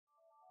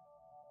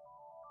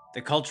The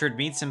Cultured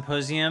Meat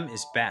Symposium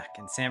is back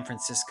in San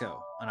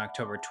Francisco on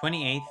October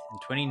 28th and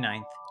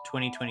 29th,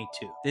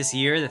 2022. This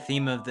year, the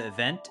theme of the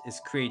event is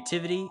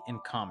Creativity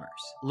and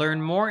Commerce.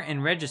 Learn more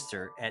and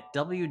register at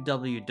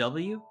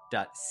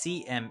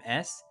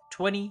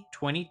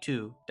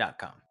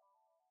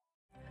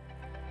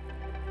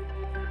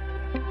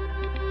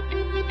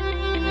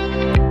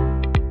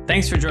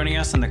Thanks for joining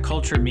us on the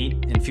Cultured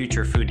Meat and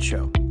Future Food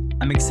Show.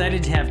 I'm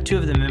excited to have two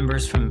of the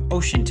members from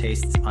Ocean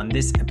Tastes on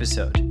this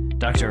episode,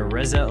 Dr.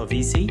 Reza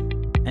Ovisi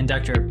and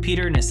Dr.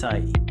 Peter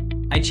Nesai.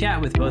 I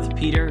chat with both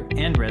Peter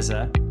and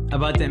Reza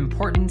about the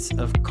importance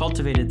of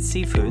cultivated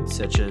seafood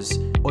such as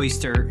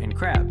oyster and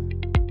crab.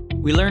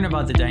 We learn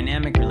about the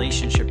dynamic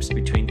relationships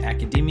between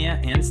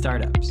academia and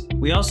startups.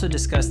 We also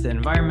discuss the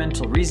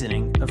environmental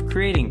reasoning of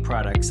creating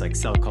products like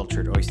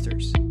cell-cultured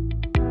oysters.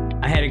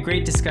 I had a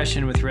great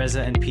discussion with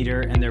Reza and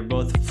Peter, and they're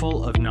both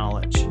full of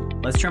knowledge.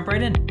 Let's jump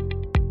right in.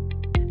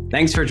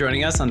 Thanks for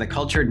joining us on the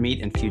Cultured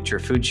Meat and Future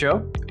Food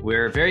Show.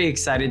 We're very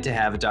excited to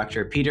have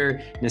Dr.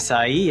 Peter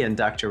Nesai and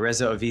Dr.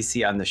 Reza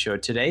Ovisi on the show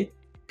today.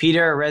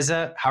 Peter,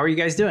 Reza, how are you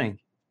guys doing?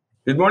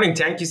 Good morning.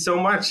 Thank you so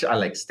much,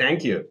 Alex.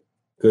 Thank you.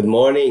 Good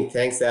morning.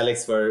 Thanks,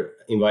 Alex, for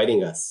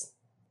inviting us.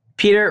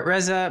 Peter,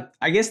 Reza,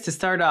 I guess to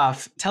start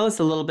off, tell us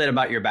a little bit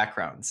about your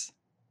backgrounds.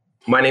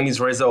 My name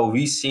is Reza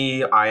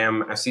Ovisi. I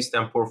am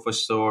assistant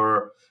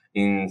professor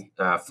in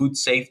food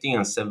safety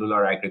and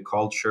cellular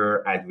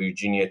agriculture at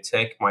Virginia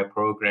Tech. My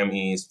program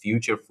is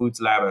Future Foods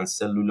Lab and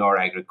Cellular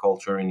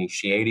Agriculture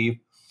Initiative.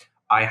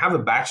 I have a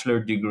bachelor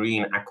degree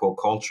in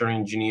aquaculture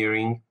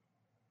engineering,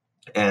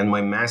 and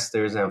my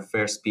master's and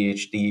first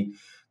PhD,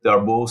 they are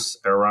both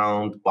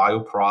around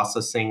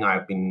bioprocessing.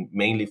 I've been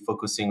mainly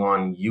focusing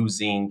on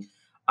using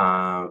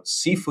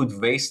seafood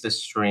waste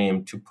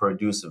stream to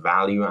produce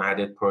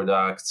value-added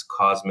products,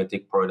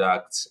 cosmetic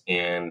products,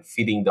 and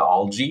feeding the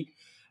algae.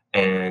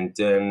 And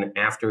then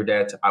after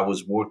that, I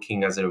was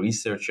working as a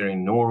researcher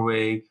in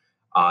Norway.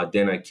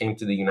 Then I came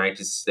to the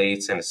United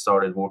States and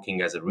started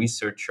working as a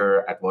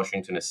researcher at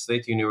Washington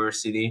State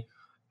University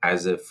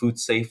as a food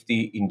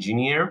safety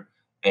engineer.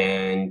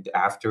 And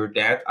after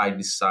that, I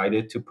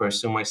decided to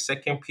pursue my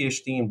second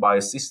PhD in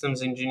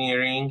biosystems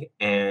engineering.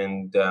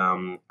 And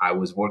I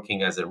was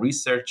working as a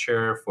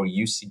researcher for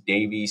UC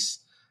Davis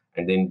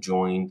and then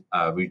joined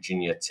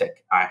Virginia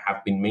Tech. I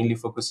have been mainly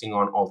focusing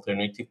on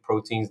alternative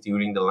proteins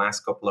during the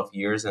last couple of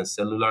years in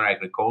cellular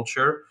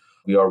agriculture.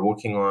 We are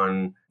working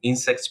on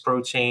insects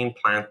protein,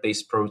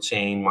 plant-based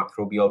protein,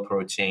 microbial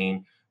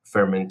protein,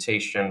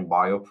 fermentation,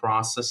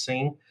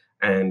 bioprocessing,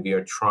 and we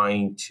are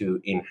trying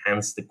to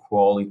enhance the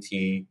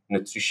quality,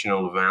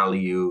 nutritional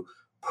value,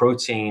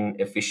 protein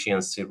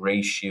efficiency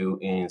ratio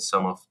in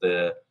some of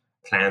the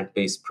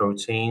plant-based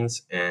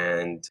proteins.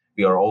 And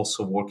we are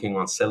also working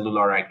on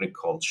cellular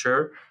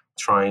agriculture,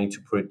 trying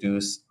to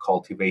produce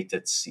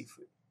cultivated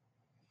seafood.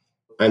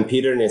 I'm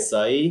Peter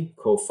Nesai,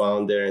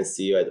 co-founder and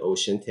CEO at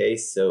Ocean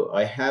Taste. So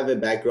I have a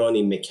background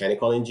in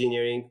mechanical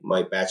engineering.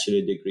 My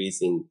bachelor degree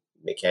is in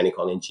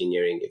mechanical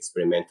engineering,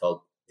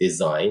 experimental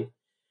design.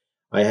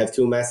 I have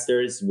two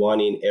masters, one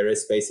in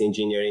aerospace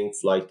engineering,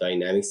 flight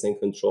dynamics and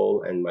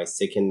control, and my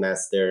second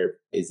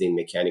master is in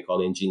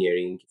mechanical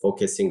engineering,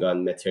 focusing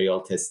on material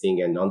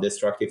testing and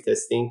non-destructive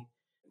testing.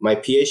 My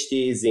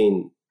PhD is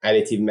in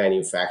additive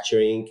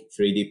manufacturing,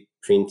 3D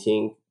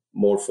printing,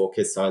 more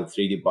focused on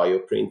 3D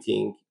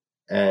bioprinting.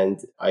 And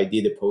I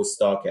did a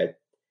postdoc at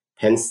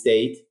Penn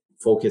State,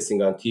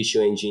 focusing on tissue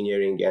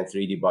engineering and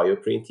 3D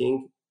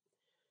bioprinting.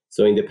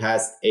 So in the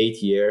past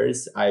 8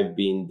 years, I've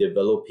been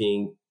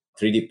developing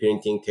 3D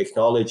printing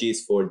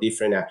technologies for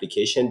different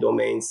application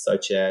domains,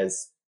 such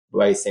as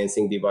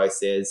biosensing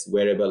devices,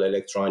 wearable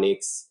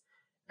electronics,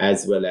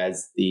 as well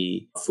as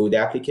the food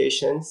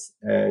applications.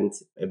 And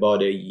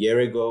about a year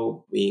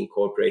ago, we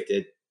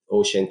incorporated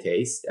Ocean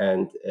Taste,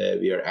 and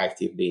we are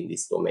actively in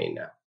this domain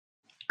now.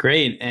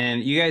 Great.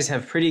 And you guys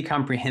have pretty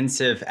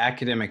comprehensive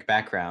academic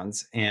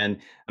backgrounds. And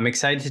I'm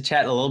excited to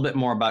chat a little bit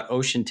more about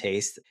Ocean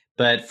Taste.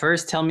 But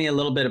first, tell me a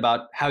little bit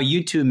about how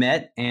you two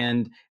met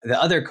and the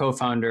other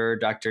co-founder,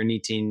 Dr.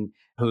 Nitin,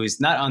 who's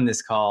not on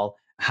this call.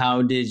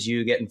 How did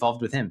you get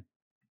involved with him?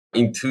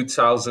 In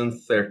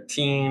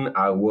 2013,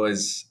 I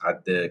was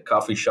at the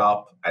coffee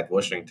shop at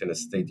Washington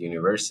State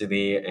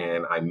University,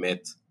 and I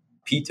met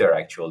Peter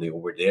actually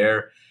over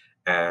there.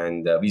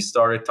 And we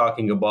started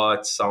talking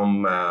about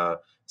some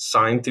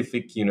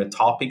scientific,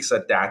 topics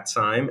at that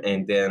time.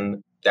 And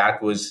then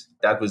that was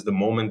the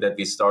moment that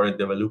we started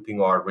developing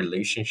our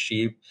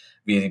relationship.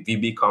 We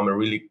become a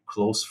really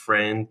close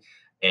friend,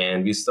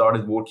 and we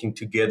started working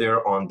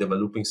together on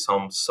developing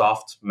some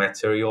soft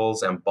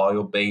materials and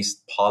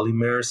bio-based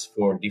polymers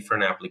for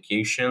different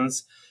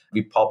applications.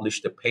 We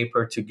published a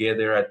paper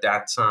together at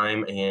that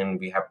time, and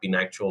we have been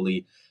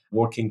actually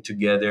working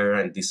together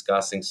and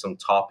discussing some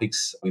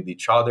topics with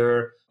each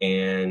other.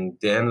 And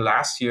then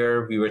last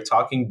year, we were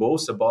talking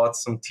both about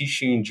some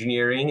tissue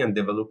engineering and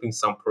developing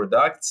some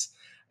products.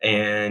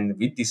 And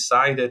we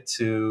decided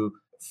to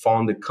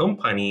found a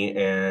company,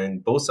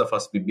 and both of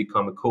us we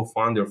become a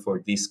co-founder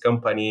for this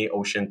company,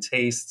 Ocean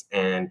Taste,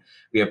 and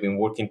we have been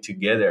working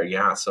together,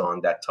 so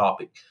on that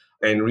topic.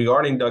 And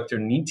regarding Dr.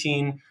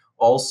 Nitin,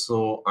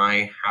 also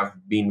I have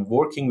been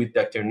working with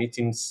Dr.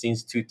 Nitin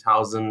since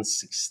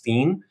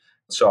 2016.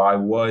 So I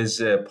was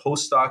a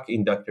postdoc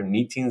in Dr.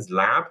 Nitin's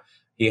lab.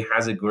 He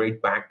has a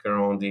great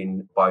background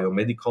in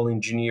biomedical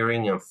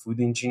engineering and food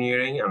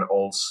engineering, and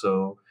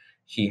also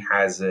he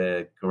has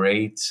a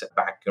great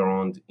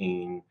background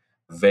in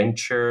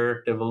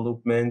venture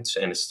development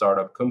and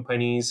startup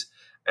companies.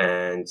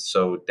 And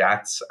so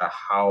that's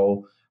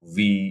how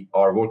we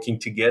are working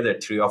together,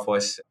 three of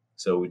us.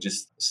 So we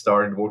just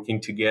started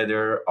working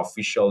together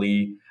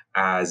officially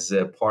as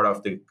a part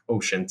of the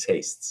Ocean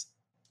Tastes.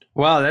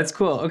 Wow, that's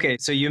cool. Okay,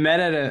 so you met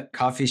at a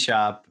coffee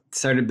shop,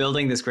 started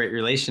building this great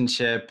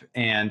relationship,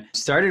 and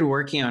started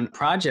working on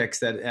projects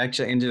that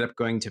actually ended up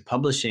going to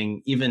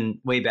publishing even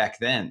way back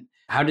then.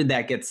 How did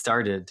that get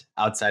started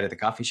outside of the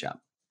coffee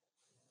shop?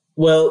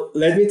 Well,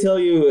 let me tell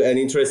you an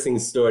interesting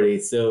story.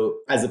 So,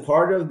 as a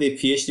part of the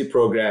PhD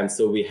program,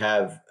 so we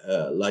have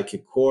like a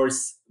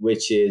course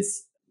which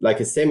is like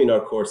a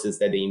seminar courses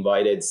that they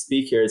invited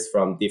speakers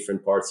from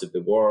different parts of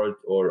the world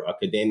or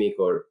academic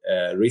or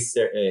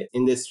research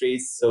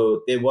industries.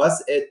 So there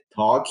was a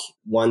talk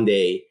one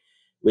day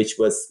which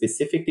was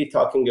specifically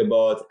talking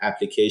about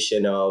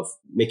application of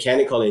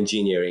mechanical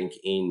engineering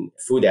in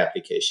food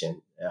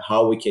application,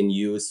 how we can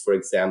use, for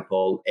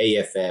example,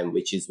 AFM,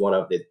 which is one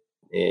of the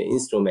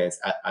instruments,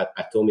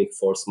 atomic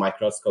force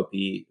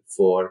microscopy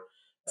for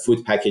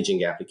food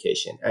packaging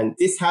application. And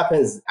this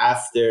happens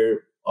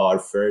after our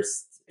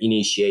first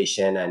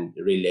initiation and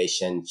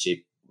relationship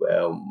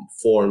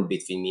formed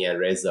between me and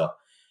Reza.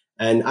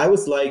 And I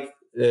was like,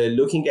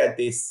 looking at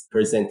this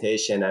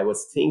presentation, I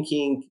was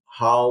thinking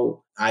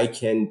how I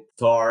can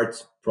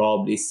start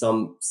probably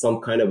some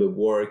kind of a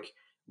work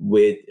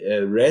with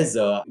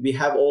Reza. We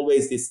have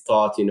always this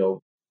thought,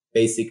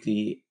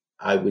 basically,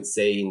 I would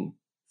say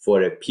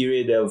for a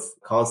period of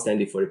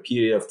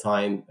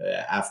time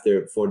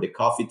for the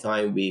coffee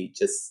time, we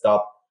just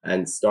stop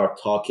and start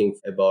talking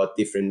about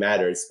different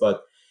matters.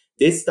 But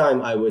this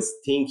time I was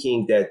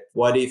thinking that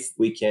what if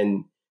we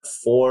can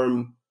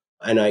form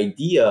an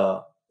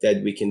idea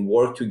that we can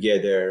work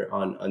together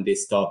on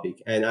this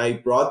topic. And I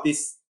brought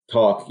this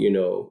talk,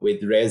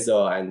 with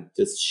Reza and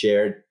just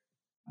shared.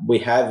 We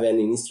have an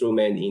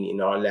instrument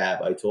in our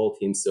lab. I told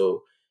him,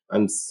 so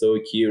I'm so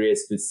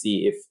curious to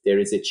see if there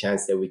is a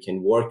chance that we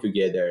can work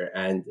together.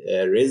 And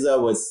Reza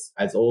was,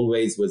 as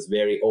always, was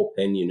very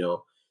open,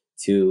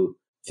 to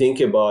think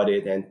about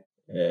it. And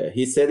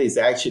he said, it's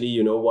actually,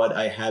 what,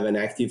 I have an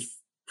active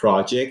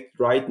project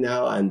right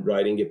now. I'm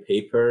writing a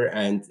paper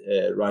and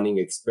running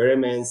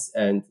experiments.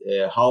 And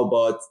how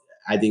about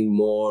adding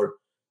more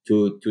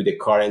to the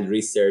current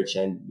research,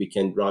 and we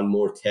can run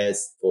more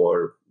tests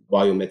for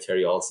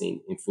biomaterials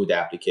in food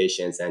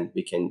applications, and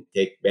we can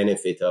take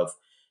benefit of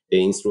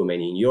the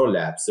instrument in your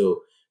lab.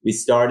 So we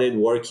started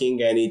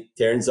working, and it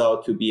turns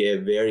out to be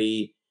a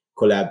very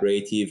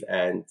collaborative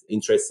and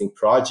interesting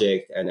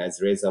project. And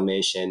as Reza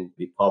mentioned,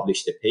 we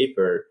published a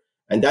paper,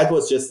 and that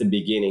was just the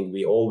beginning.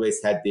 We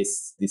always had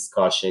this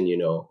discussion,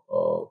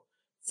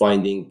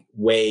 finding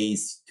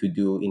ways to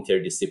do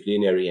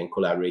interdisciplinary and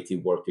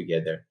collaborative work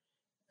together.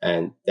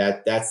 And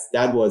that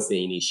was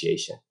the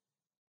initiation.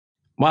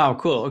 Wow,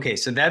 cool. Okay,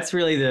 so that's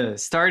really the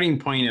starting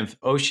point of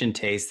Ocean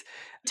Taste.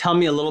 Tell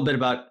me a little bit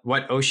about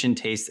what Ocean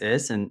Taste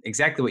is and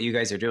exactly what you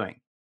guys are doing.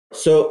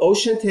 So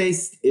Ocean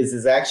Taste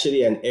is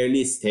actually an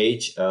early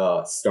stage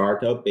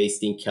startup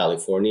based in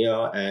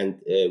California, and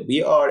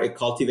we are a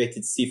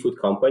cultivated seafood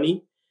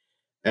company,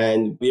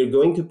 and we are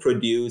going to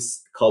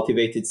produce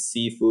cultivated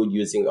seafood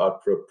using our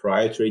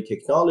proprietary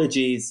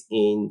technologies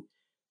in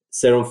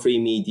serum-free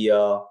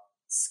media,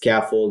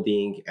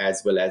 scaffolding,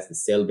 as well as the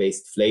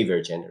cell-based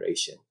flavor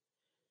generation.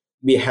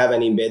 We have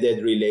an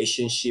embedded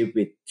relationship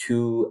with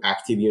two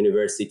active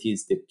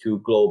universities, the two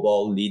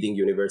global leading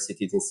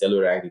universities in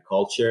cellular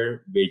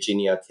agriculture,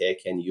 Virginia Tech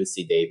and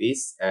UC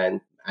Davis.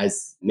 And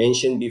as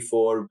mentioned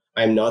before,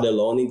 I'm not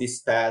alone in this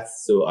path.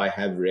 So I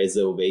have Reza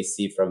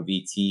Oveisi from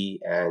VT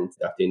and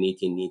Dr.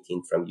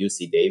 Nitin from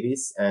UC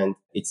Davis. And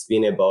it's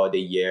been about a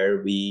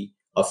year we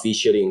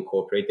officially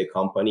incorporate the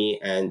company.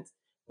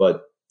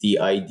 But the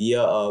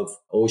idea of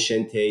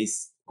Ocean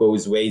Taste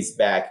goes ways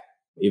back,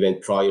 even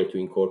prior to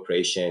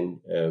incorporation,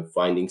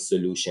 finding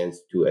solutions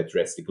to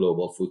address the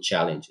global food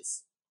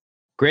challenges.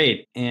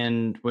 Great.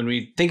 And when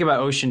we think about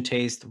Ocean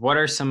Taste, what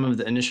are some of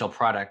the initial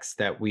products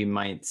that we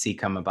might see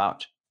come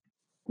about?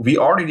 We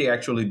already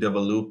actually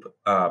developed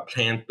a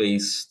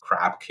plant-based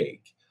crab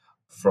cake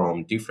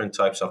from different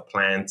types of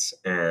plants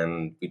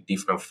and with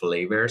different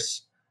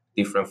flavors,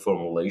 different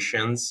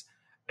formulations.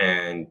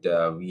 And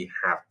we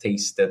have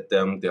tasted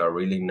them. They are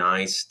really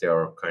nice. They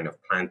are kind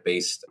of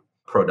plant-based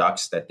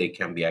products that they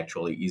can be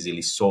actually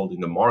easily sold in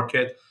the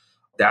market.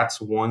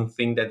 That's one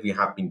thing that we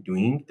have been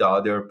doing. The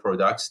other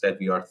products that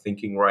we are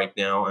thinking right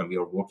now, and we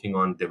are working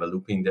on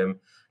developing them,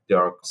 they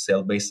are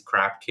cell-based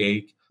crab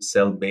cake,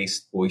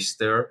 cell-based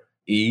oyster,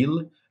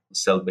 eel,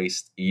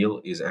 Cell-based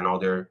eel is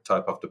another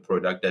type of the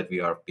product that we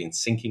are been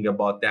thinking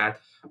about that.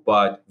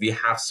 But we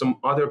have some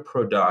other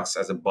products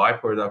as a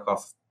byproduct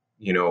of,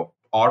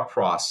 our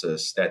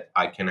process that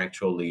I can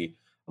actually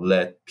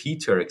let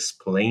Peter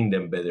explain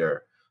them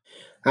better.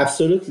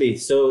 Absolutely.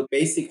 So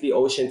basically,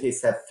 Ocean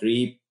Taste have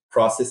three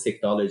process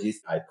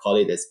technologies. I call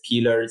it as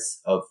pillars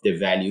of the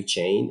value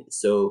chain.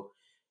 So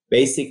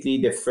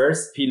basically, the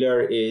first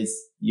pillar is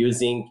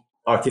using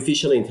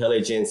artificial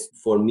intelligence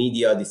for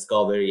media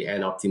discovery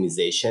and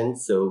optimization.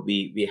 So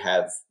we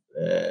have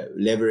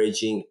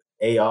leveraging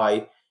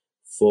AI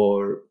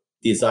for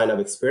design of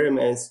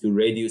experiments to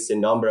reduce the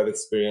number of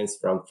experiments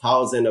from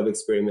thousands of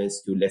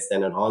experiments to less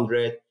than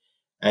 100.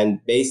 And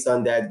based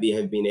on that, we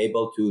have been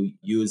able to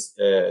use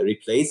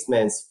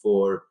replacements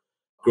for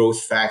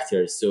growth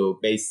factors. So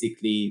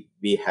basically,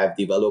 we have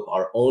developed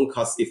our own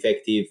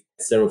cost-effective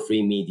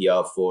serum-free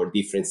media for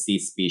different sea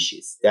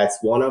species. That's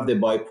one of the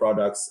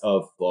byproducts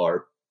of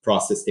our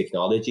process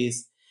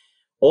technologies.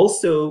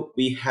 Also,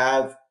 we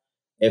have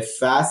a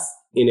fast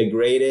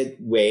integrated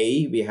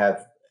way. We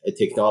have a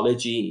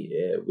technology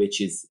which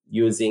is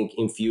using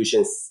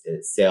infusion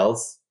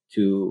cells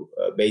to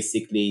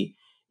basically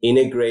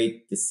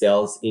integrate the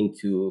cells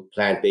into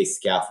plant-based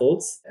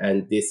scaffolds.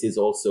 And this is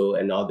also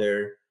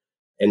another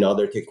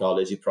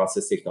technology,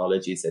 process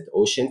technologies at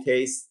Ocean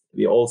Taste.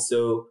 We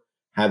also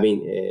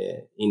having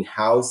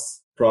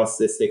in-house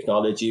process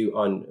technology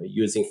on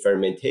using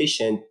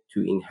fermentation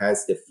to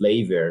enhance the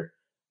flavor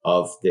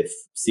of the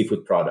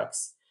seafood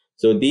products.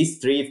 So these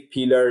three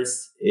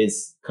pillars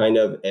is kind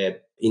of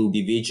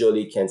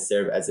individually can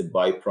serve as a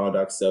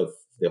byproducts of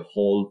the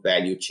whole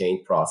value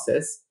chain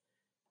process.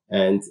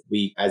 And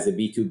we, as a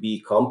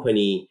B2B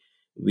company,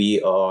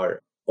 we are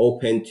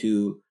open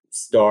to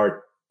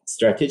start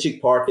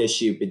strategic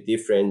partnership with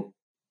different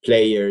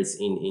players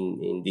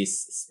in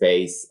this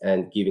space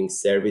and giving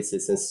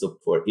services and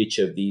support for each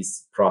of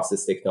these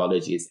process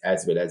technologies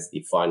as well as the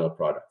final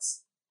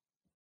products.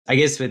 I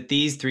guess with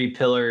these three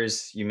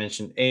pillars, you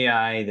mentioned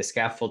AI, the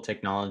scaffold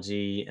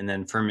technology, and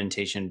then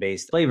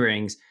fermentation-based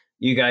flavorings.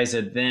 You guys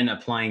are then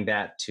applying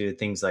that to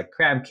things like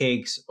crab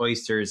cakes,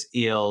 oysters,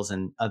 eels,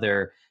 and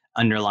other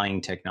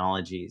underlying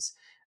technologies.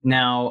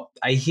 Now,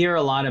 I hear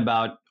a lot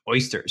about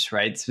oysters,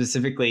 right?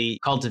 Specifically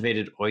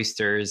cultivated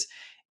oysters.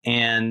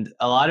 And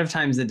a lot of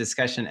times the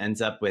discussion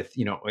ends up with,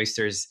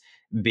 oysters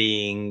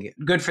being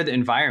good for the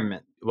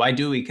environment. Why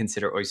do we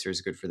consider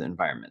oysters good for the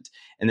environment?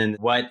 And then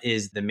what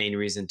is the main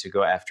reason to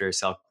go after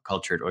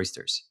cell-cultured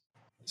oysters?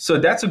 So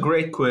that's a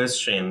great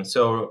question.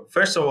 So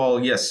first of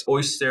all, yes,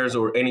 oysters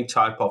or any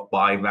type of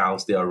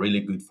bivalves, they are really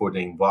good for the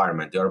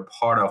environment. They are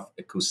part of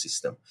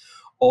ecosystem.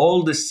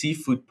 All the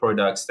seafood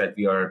products that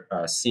we are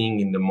seeing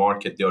in the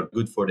market, they are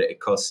good for the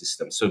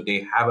ecosystem. So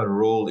they have a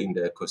role in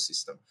the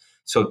ecosystem.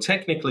 So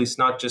technically, it's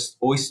not just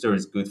oyster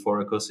is good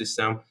for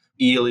ecosystem.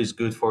 Eel is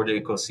good for the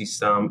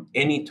ecosystem.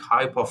 Any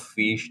type of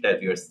fish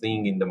that you're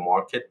seeing in the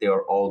market, they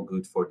are all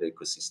good for the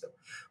ecosystem.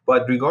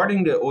 But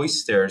regarding the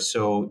oysters,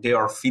 so they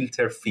are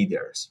filter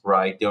feeders,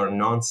 right? They are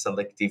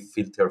non-selective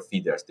filter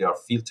feeders. They are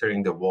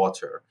filtering the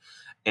water.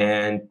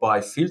 And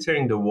by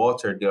filtering the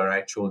water, they are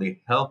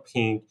actually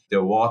helping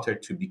the water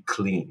to be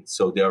clean.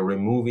 So they are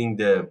removing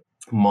the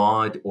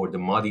mud or the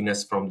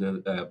muddiness from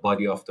the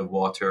body of the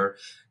water.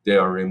 They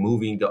are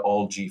removing the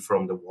algae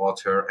from the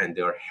water, and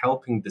they are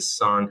helping the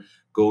sun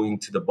go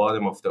into the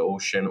bottom of the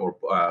ocean or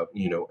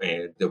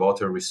and the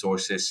water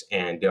resources,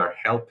 and they are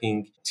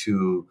helping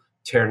to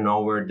turn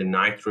over the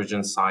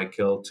nitrogen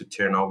cycle, to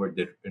turn over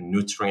the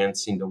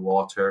nutrients in the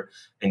water,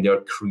 and they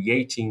are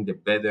creating the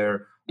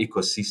better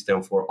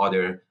ecosystem for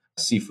other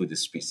seafood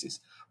species.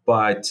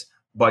 But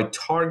by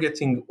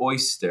targeting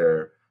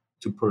oyster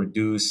to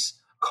produce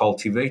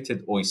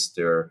cultivated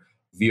oyster,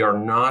 we are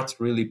not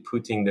really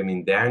putting them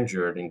in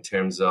danger in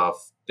terms of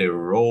their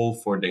role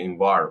for the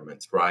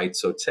environment, right?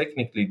 So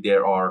technically,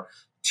 there are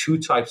two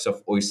types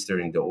of oyster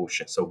in the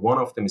ocean. So one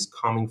of them is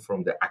coming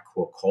from the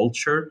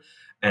aquaculture,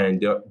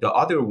 and the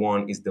other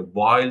one is the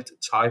wild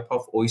type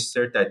of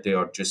oyster that they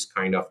are just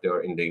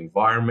they're in the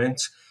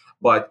environment.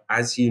 But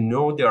as you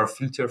know, they are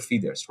filter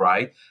feeders,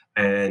 right?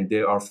 And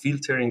they are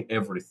filtering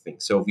everything.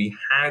 So we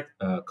had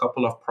a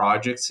couple of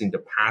projects in the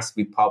past.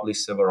 We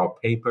published several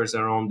papers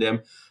around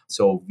them.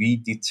 So we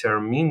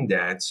determined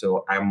that,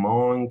 so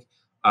among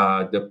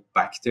the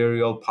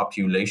bacterial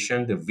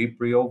population, the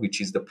Vibrio, which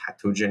is the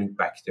pathogenic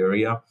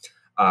bacteria,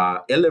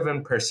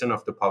 11%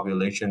 of the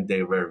population,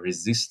 they were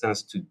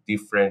resistant to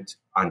different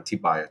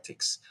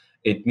antibiotics.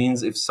 It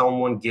means if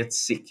someone gets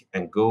sick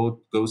and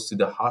goes to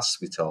the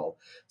hospital,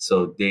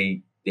 so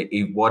they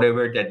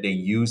whatever that they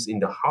use in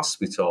the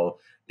hospital,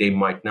 they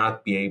might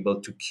not be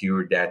able to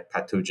cure that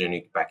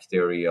pathogenic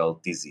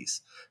bacterial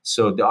disease.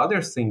 So the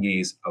other thing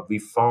is we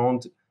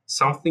found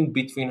something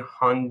between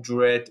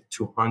 100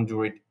 to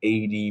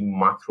 180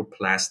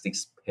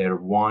 microplastics per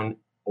one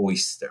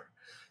oyster.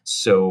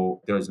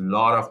 So there's a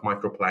lot of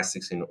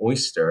microplastics in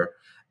oyster.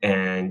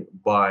 And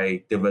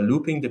by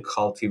developing the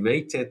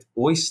cultivated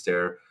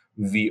oyster,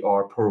 we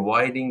are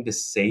providing the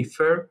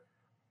safer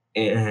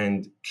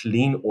and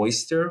clean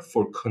oyster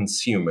for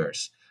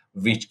consumers,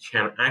 which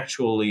can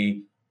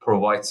actually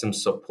provide some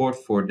support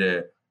for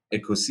the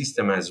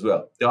ecosystem as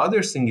well. The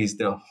other thing is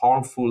the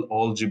harmful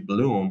algae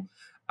bloom,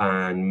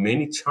 and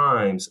many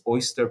times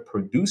oyster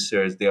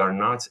producers, they are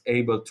not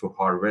able to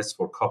harvest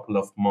for a couple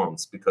of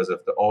months because of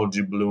the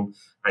algae bloom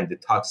and the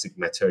toxic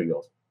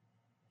materials,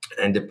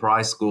 and the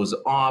price goes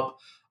up.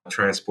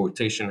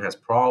 Transportation has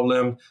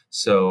problem,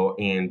 so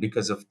and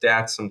because of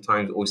that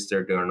sometimes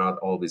oyster they are not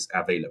always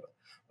available.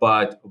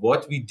 But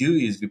what we do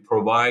is we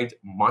provide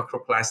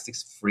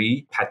microplastics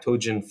free,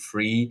 pathogen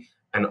free,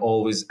 and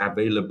always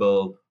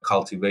available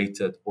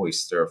cultivated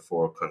oyster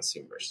for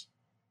consumers.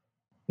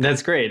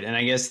 That's great. And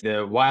I guess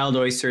the wild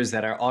oysters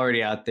that are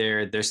already out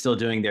there, they're still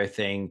doing their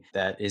thing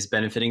that is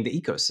benefiting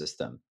the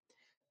ecosystem.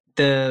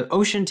 The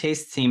Ocean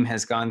Taste team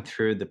has gone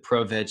through the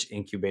ProVeg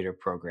incubator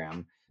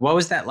program. What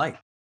was that like?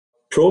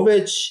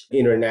 ProVeg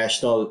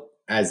International,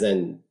 as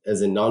a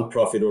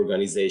nonprofit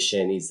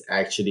organization, is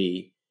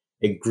actually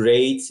a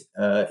great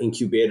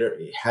incubator.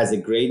 It has a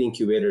great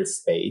incubator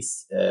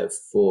space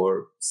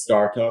for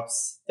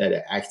startups that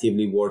are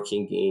actively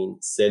working in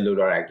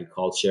cellular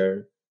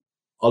agriculture.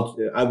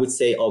 I would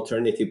say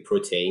alternative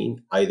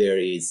protein, either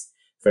is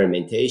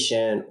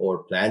fermentation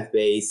or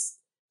plant-based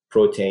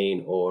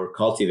protein or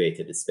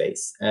cultivated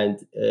space. And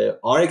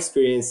our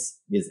experience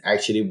is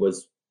actually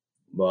was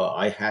well,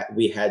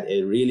 we had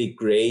a really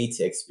great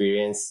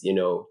experience,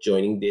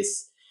 joining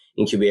this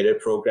incubator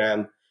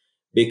program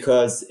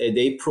because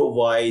they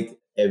provide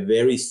a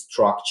very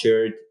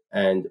structured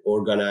and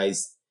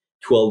organized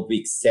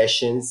 12-week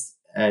sessions.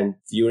 And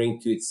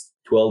during this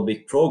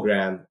 12-week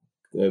program,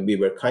 we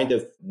were kind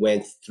of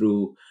went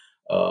through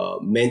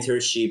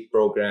mentorship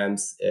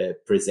programs,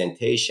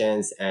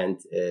 presentations, and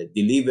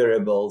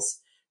deliverables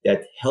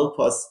that help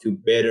us to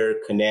better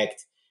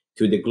connect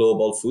to the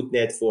Global Food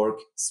Network,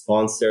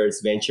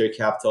 sponsors, venture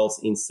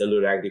capitals in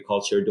cellular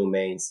agriculture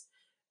domains,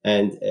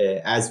 and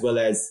as well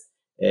as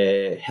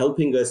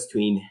helping us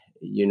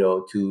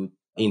to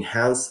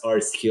enhance our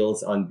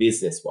skills on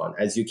business one.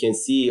 As you can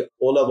see,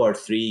 all of our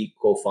three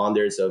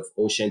co-founders of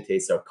Ocean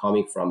Taste are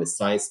coming from a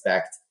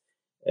science-backed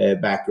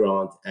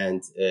background,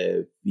 and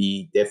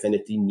we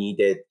definitely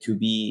needed to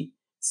be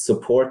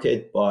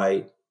supported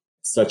by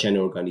such an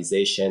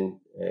organization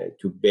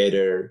to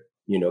better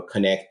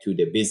connect to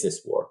the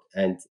business world.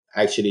 And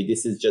actually,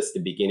 this is just the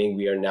beginning.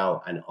 We are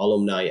now an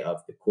alumni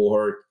of the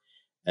cohort,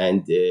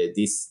 and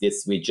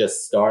this we're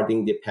just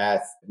starting the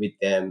path with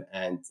them,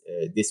 and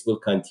this will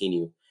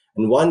continue.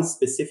 And one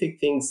specific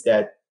things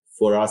that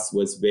for us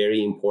was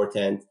very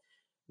important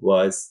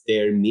was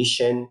their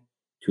mission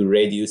to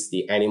reduce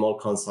the animal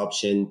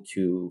consumption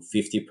to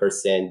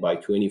 50% by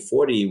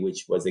 2040,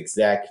 which was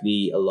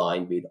exactly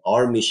aligned with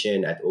our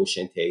mission at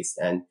Ocean Taste.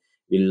 And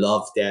we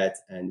loved that,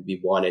 and we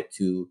wanted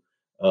to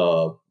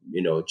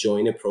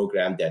join a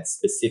program that's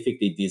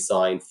specifically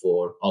designed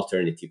for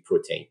alternative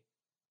protein.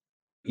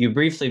 You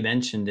briefly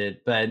mentioned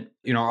it, but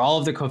all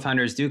of the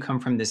co-founders do come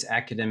from this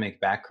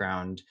academic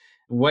background.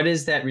 What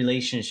is that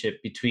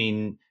relationship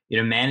between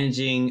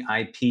managing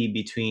IP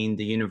between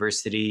the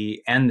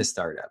university and the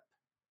startup?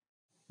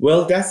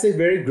 Well, that's a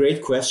very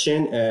great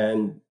question.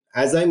 And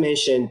as I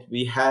mentioned,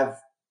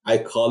 I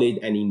call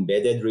it an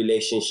embedded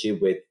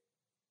relationship with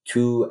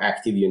two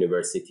active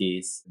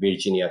universities,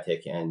 Virginia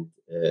Tech and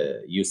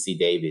UC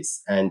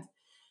Davis. And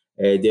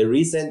the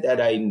reason that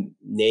I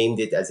named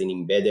it as an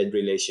embedded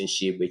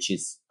relationship, which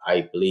is,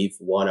 I believe,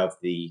 one of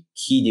the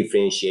key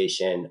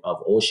differentiation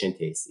of Ocean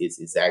Taste,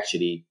 is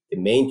actually the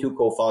main two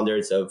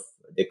co-founders of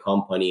the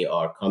company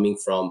are coming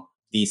from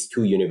these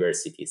two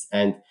universities.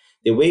 And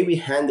the way we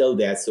handle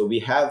that, so we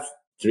have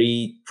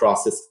three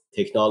process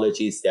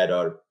technologies that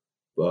are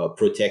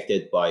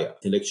protected by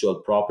intellectual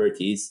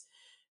properties.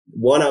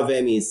 One of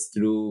them is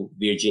through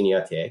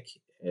Virginia Tech,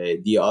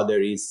 the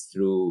other is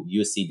through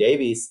UC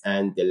Davis,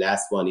 and the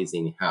last one is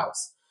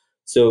in-house.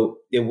 So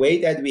the way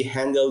that we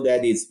handle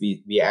that is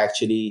we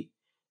actually,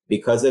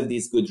 because of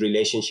this good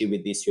relationship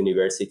with these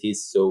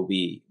universities, so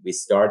we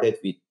started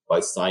by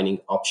signing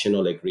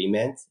optional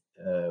agreement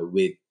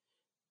with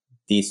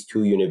these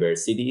two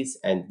universities.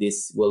 And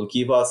this will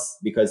give us,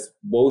 because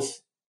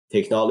both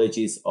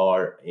technologies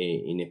are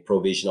in a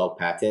provisional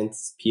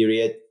patents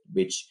period,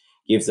 which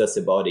gives us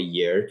about a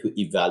year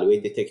to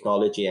evaluate the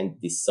technology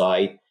and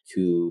decide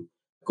to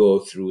go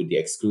through the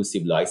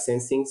exclusive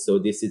licensing. So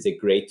this is a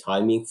great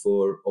timing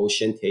for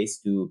Ocean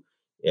Taste to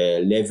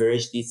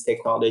leverage these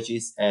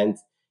technologies. And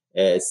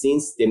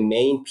since the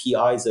main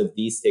PIs of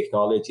these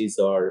technologies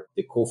are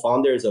the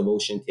co-founders of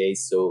Ocean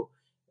Taste, so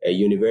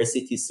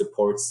university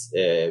supports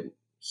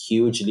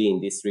hugely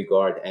in this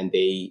regard, and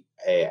they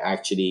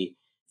actually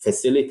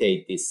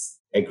facilitate this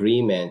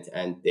agreement,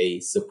 and they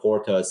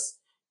support us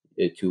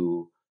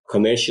to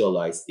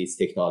commercialize these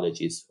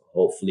technologies,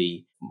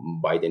 hopefully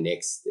by the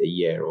next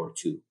year or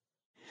two.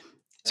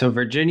 So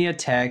Virginia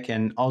Tech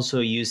and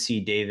also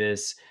UC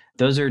Davis,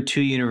 Those are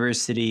two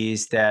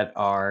universities that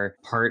are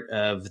part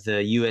of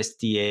the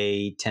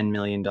USDA $10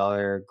 million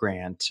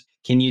grant.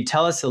 Can you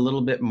tell us a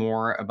little bit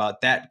more about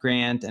that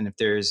grant and if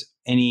there's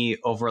any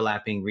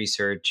overlapping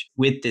research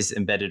with this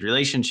embedded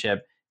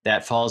relationship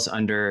that falls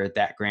under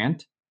that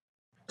grant?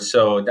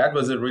 So that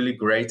was a really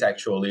great,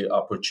 actually,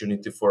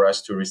 opportunity for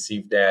us to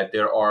receive that.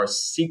 There are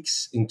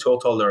six in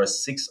total. There are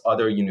six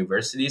other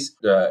universities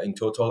in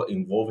total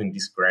involved in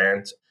this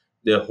grant.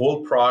 The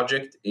whole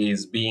project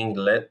is being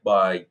led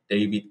by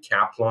David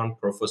Kaplan,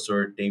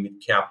 Professor David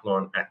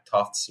Kaplan at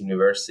Tufts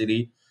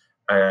University,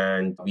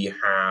 and we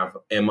have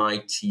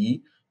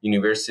MIT,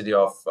 University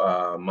of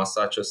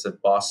Massachusetts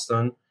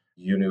Boston,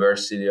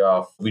 University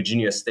of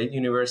Virginia State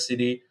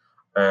University,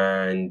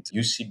 and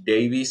UC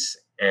Davis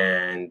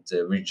and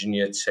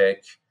Virginia Tech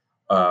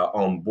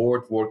on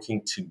board,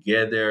 working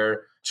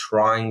together,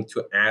 trying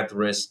to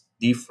address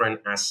different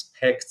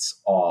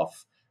aspects of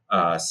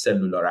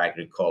cellular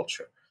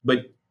agriculture.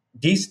 But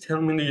these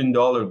 $10 million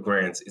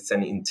grants, it's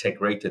an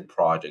integrated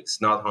project. It's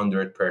not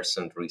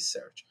 100%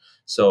 research.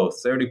 So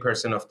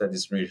 30% of that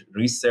is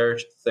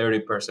research,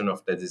 30%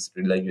 of that is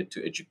related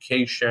to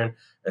education,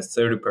 and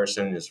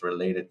 30% is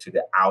related to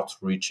the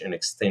outreach and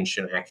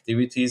extension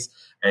activities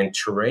and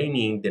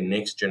training the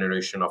next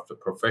generation of the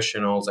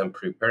professionals and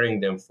preparing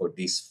them for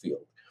this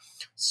field.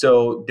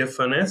 So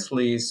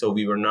definitely, so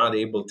we were not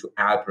able to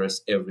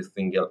address every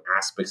single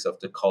aspects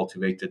of the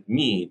cultivated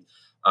meat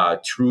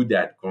through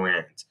that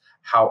grant.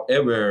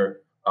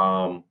 However,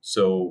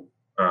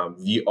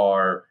 we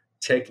are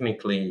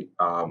technically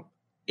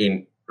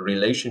in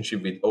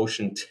relationship with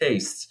Ocean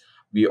Tastes.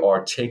 We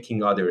are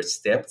taking other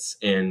steps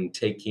and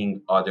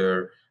taking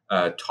other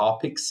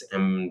topics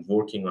and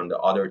working on the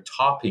other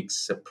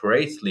topics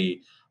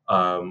separately,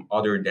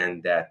 other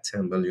than that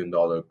 $10 million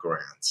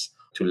grants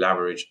to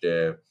leverage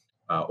the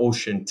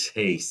Ocean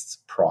Tastes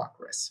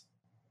progress.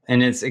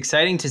 And it's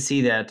exciting to see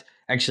that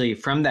actually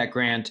from that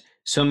grant,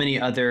 so many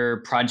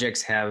other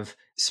projects have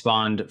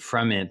spawned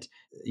from it.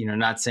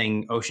 Not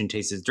saying Ocean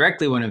Taste is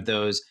directly one of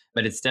those,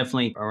 but it's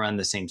definitely around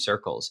the same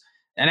circles.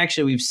 And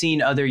actually, we've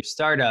seen other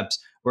startups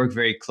work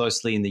very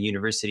closely in the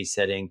university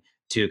setting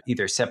to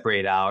either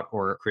separate out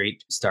or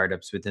create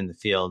startups within the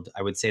field.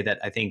 I would say that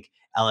I think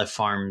Aleph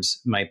Farms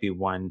might be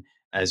one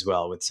as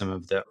well with some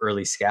of the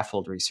early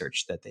scaffold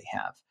research that they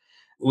have.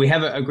 We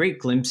have a great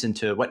glimpse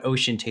into what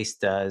Ocean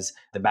Taste does,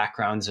 the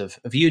backgrounds of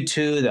you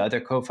two, the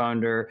other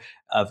co-founder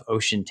of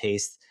Ocean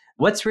Taste.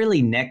 What's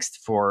really next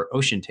for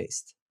Ocean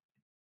Taste?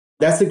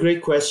 That's a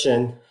great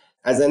question.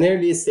 As an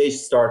early stage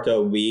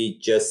startup, we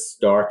just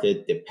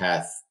started the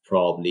path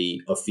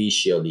probably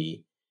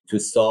officially to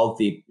solve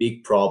the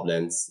big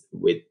problems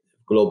with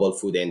global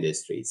food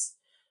industries.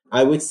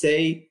 I would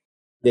say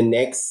the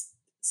next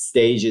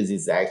stages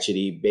is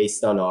actually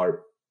based on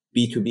our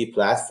B2B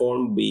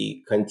platform.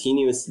 We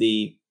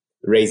continuously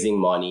raising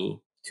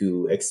money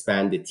to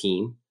expand the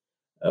team,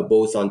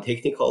 both on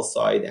technical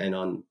side and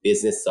on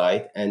business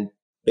side. And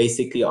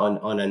basically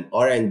on an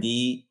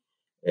R&D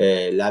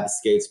lab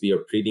scales, we are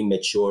pretty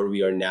mature.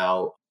 We are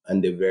now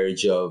on the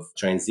verge of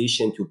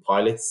transition to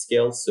pilot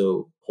scale.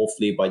 So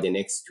hopefully by the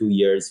next 2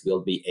 years,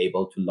 we'll be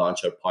able to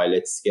launch our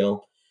pilot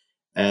scale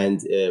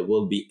and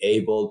we'll be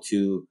able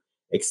to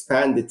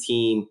expand the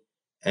team.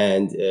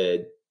 And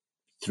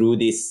through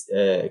this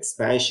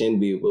expansion,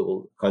 we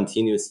will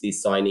continuously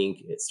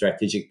signing a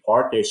strategic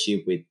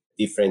partnership with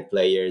different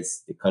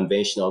players, the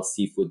conventional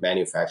seafood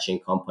manufacturing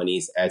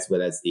companies, as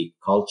well as the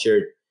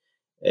cultured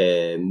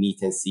meat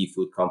and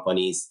seafood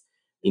companies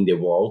in the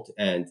world.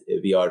 And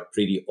we are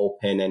pretty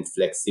open and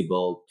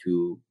flexible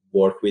to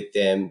work with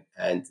them.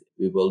 And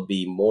we will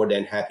be more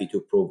than happy to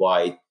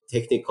provide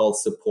technical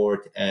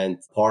support and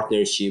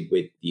partnership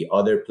with the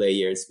other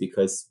players,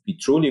 because we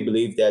truly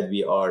believe that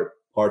we are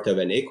part of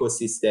an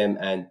ecosystem.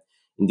 And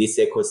in this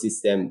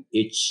ecosystem,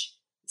 each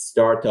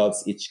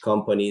startups, each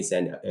companies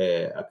and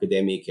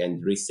academic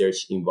and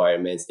research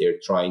environments, they're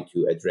trying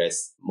to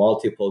address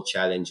multiple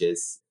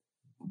challenges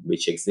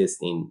which exist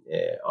in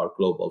our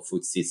global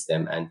food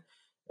system. And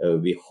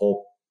we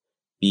hope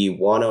be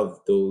one of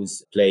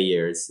those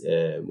players,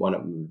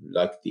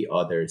 like the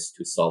others,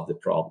 to solve the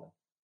problem.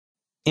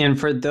 And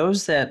for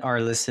those that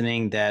are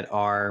listening that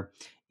are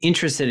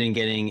interested in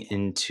getting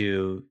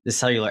into the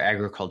cellular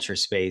agriculture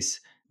space,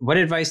 what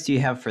advice do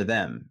you have for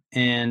them?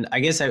 And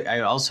I guess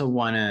I also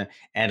want to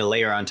add a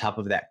layer on top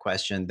of that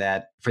question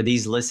that for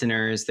these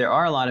listeners, there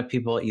are a lot of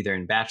people either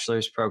in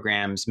bachelor's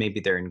programs, maybe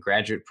they're in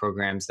graduate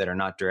programs that are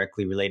not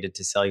directly related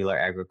to cellular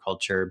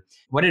agriculture.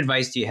 What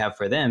advice do you have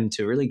for them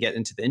to really get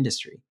into the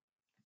industry?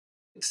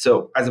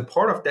 So as a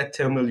part of that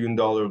 $10 million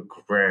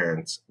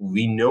grant,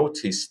 we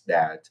noticed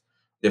that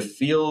the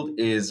field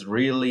is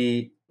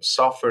really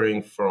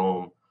suffering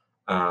from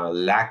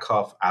lack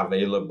of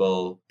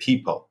available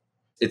people.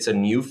 It's a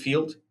new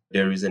field.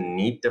 There is a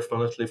need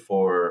definitely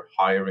for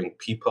hiring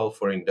people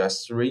for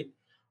industry.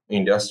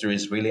 Industry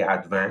is really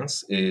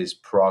advanced, is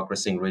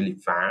progressing really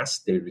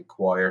fast. They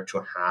require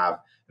to have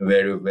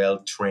very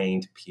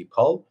well-trained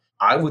people.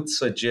 I would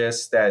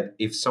suggest that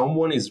if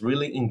someone is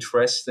really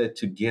interested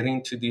to get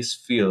into this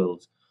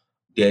field,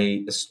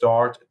 They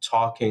start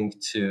talking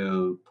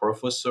to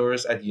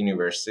professors at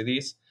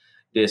universities.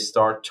 They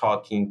start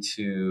talking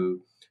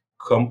to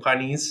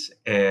companies,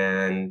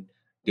 and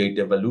they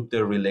develop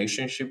their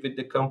relationship with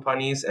the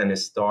companies and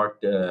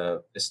start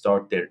their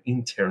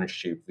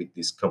internship with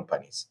these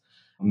companies.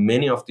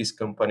 Many of these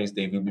companies,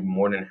 they will be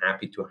more than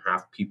happy to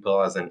have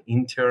people as an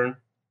intern.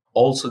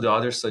 Also, the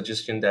other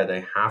suggestion that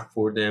I have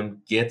for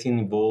them, get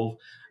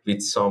involved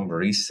with some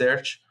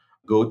research,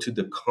 go to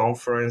the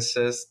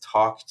conferences,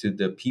 talk to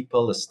the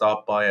people,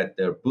 stop by at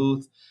their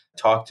booth,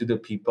 talk to the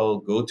people,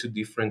 go to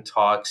different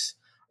talks,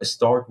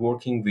 start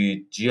working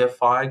with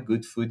GFI,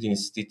 Good Food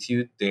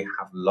Institute. They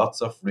have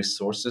lots of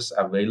resources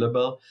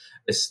available.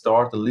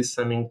 Start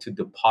listening to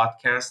the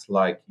podcast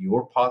like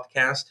your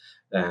podcast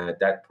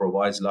that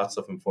provides lots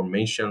of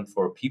information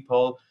for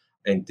people.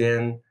 And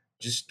then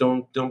just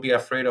don't be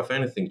afraid of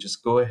anything.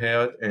 Just go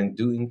ahead and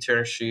do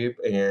internship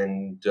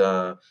and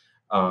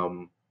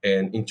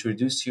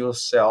introduce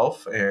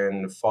yourself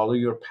and follow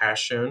your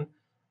passion,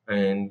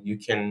 and you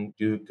can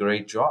do a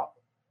great job.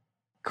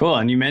 Cool.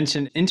 And you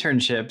mentioned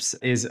internships.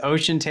 Is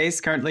Ocean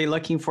Taste currently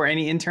looking for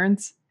any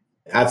interns?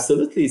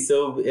 Absolutely.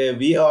 So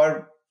we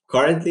are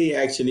currently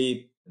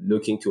actually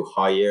looking to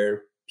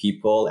hire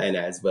people, and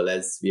as well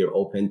as we are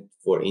open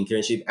for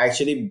internship.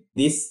 Actually,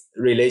 this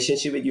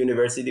relationship with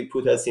university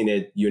put us in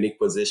a unique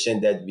position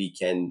that we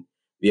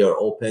are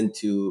open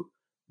to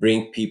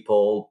bring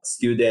people,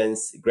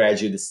 students,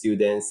 graduate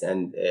students,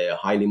 and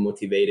highly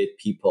motivated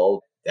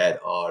people that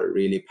are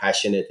really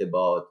passionate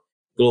about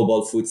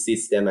global food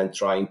system and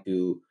trying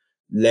to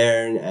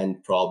learn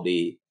and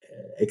probably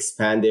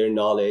expand their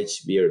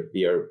knowledge.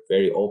 We are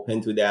very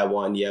open to that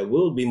one. Yeah,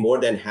 we'll be more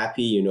than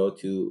happy,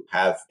 to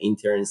have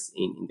interns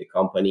in the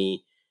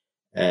company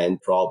and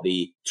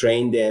probably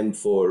train them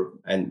for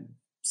and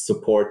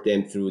support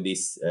them through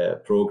this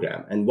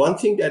program. And one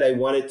thing that I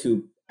wanted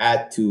to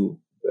add to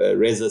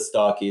Reza's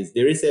talk is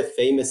there is a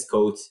famous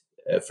quote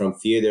from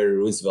Theodore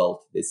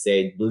Roosevelt that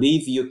said,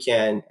 "Believe you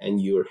can, and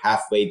you're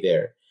halfway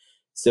there."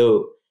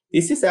 So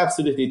this is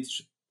absolutely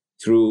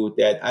true,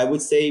 that I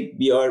would say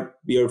we are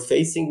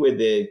facing with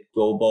the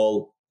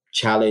global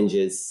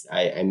challenges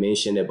I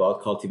mentioned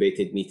about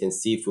cultivated meat and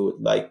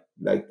seafood, like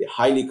the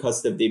highly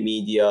cost of the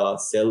media,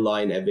 cell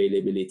line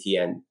availability,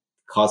 and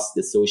cost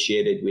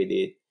associated with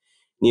it,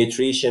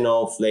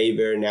 nutritional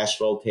flavor,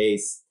 natural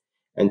taste,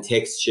 and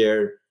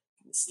texture,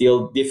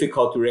 still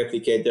difficult to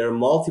replicate. There are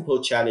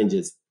multiple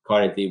challenges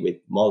currently with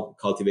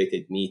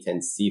cultivated meat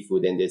and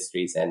seafood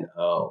industries, and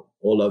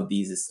all of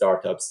these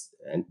startups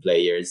and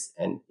players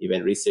and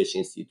even research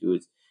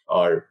institutes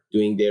are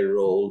doing their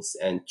roles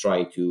and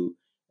trying to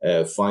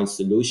find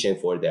solution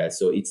for that.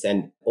 So it's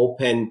an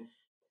open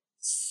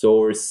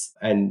source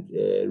and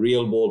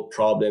real world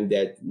problem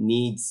that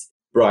needs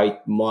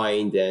bright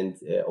mind and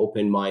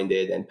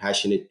open-minded and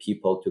passionate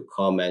people to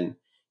come and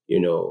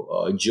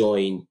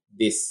join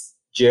this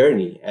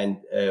journey.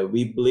 And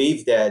we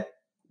believe that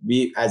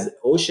we, as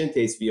Ocean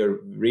Taste, we are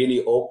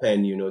really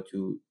open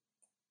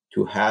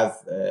to have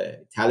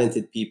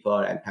talented people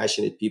and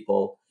passionate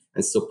people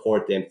and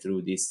support them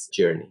through this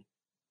journey.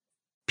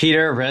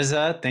 Peter,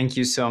 Reza, thank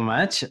you so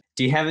much.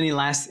 Do you have any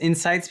last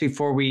insights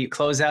before we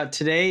close out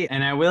today?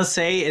 And I will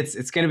say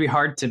it's going to be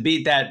hard to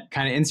beat that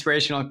kind of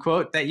inspirational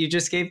quote that you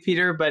just gave,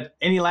 Peter, but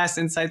any last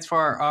insights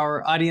for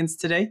our audience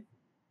today?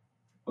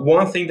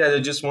 One thing that I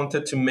just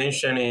wanted to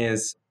mention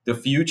is the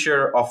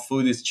future of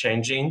food is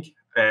changing.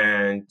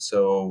 And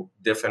so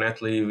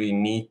definitely we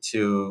need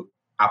to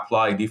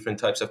apply different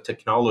types of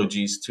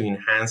technologies to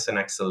enhance and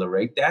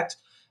accelerate that.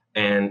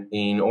 And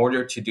in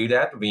order to do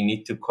that, we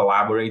need to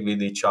collaborate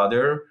with each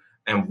other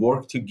and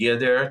work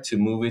together to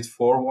move it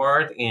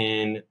forward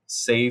and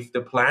save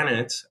the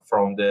planet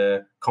from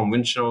the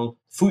conventional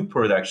food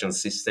production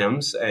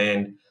systems.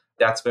 And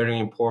that's very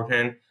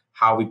important,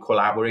 how we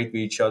collaborate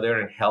with each other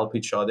and help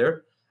each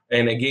other.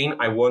 And again,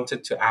 I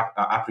wanted to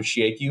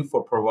appreciate you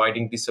for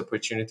providing this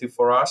opportunity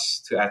for us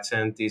to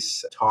attend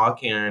this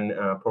talk and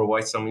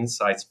provide some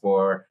insights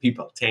for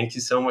people. Thank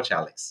you so much,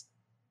 Alex.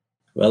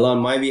 Well, on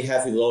my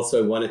behalf, I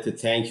wanted to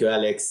thank you,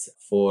 Alex,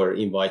 for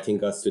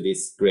inviting us to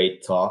this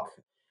great talk.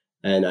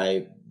 And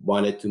I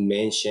wanted to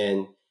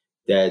mention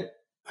that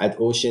at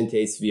Ocean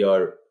Taste, we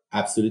are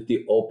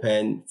absolutely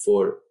open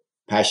for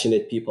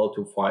passionate people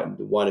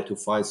wanted to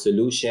find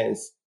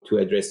solutions to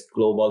address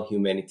global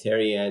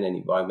humanitarian and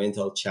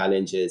environmental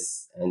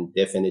challenges. And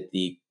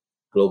definitely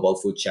global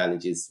food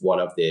challenges, one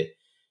of the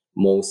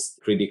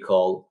most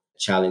critical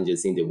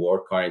challenges in the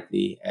world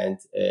currently. And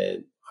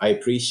I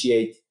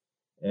appreciate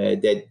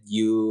that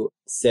you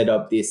set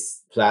up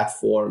this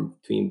platform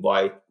to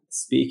invite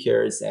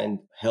speakers and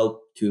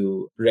help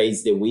to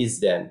raise the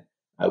wisdom,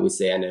 I would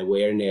say, and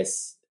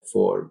awareness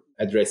for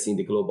addressing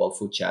the global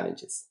food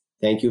challenges.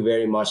 Thank you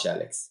very much,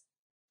 Alex.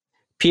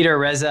 Peter,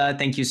 Reza,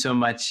 thank you so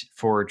much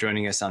for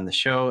joining us on the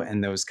show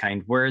and those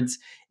kind words.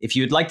 If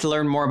you'd like to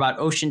learn more about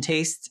Ocean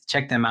Taste,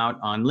 check them out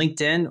on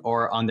LinkedIn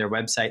or on their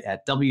website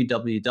at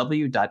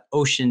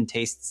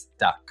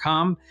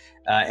www.oceantastes.com.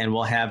 And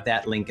we'll have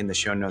that link in the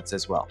show notes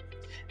as well.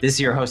 This is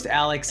your host,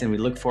 Alex, and we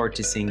look forward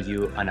to seeing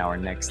you on our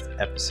next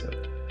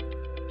episode.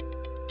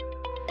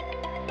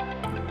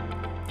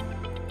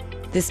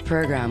 This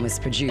program was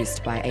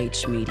produced by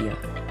H Media.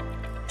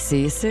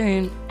 See you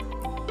soon.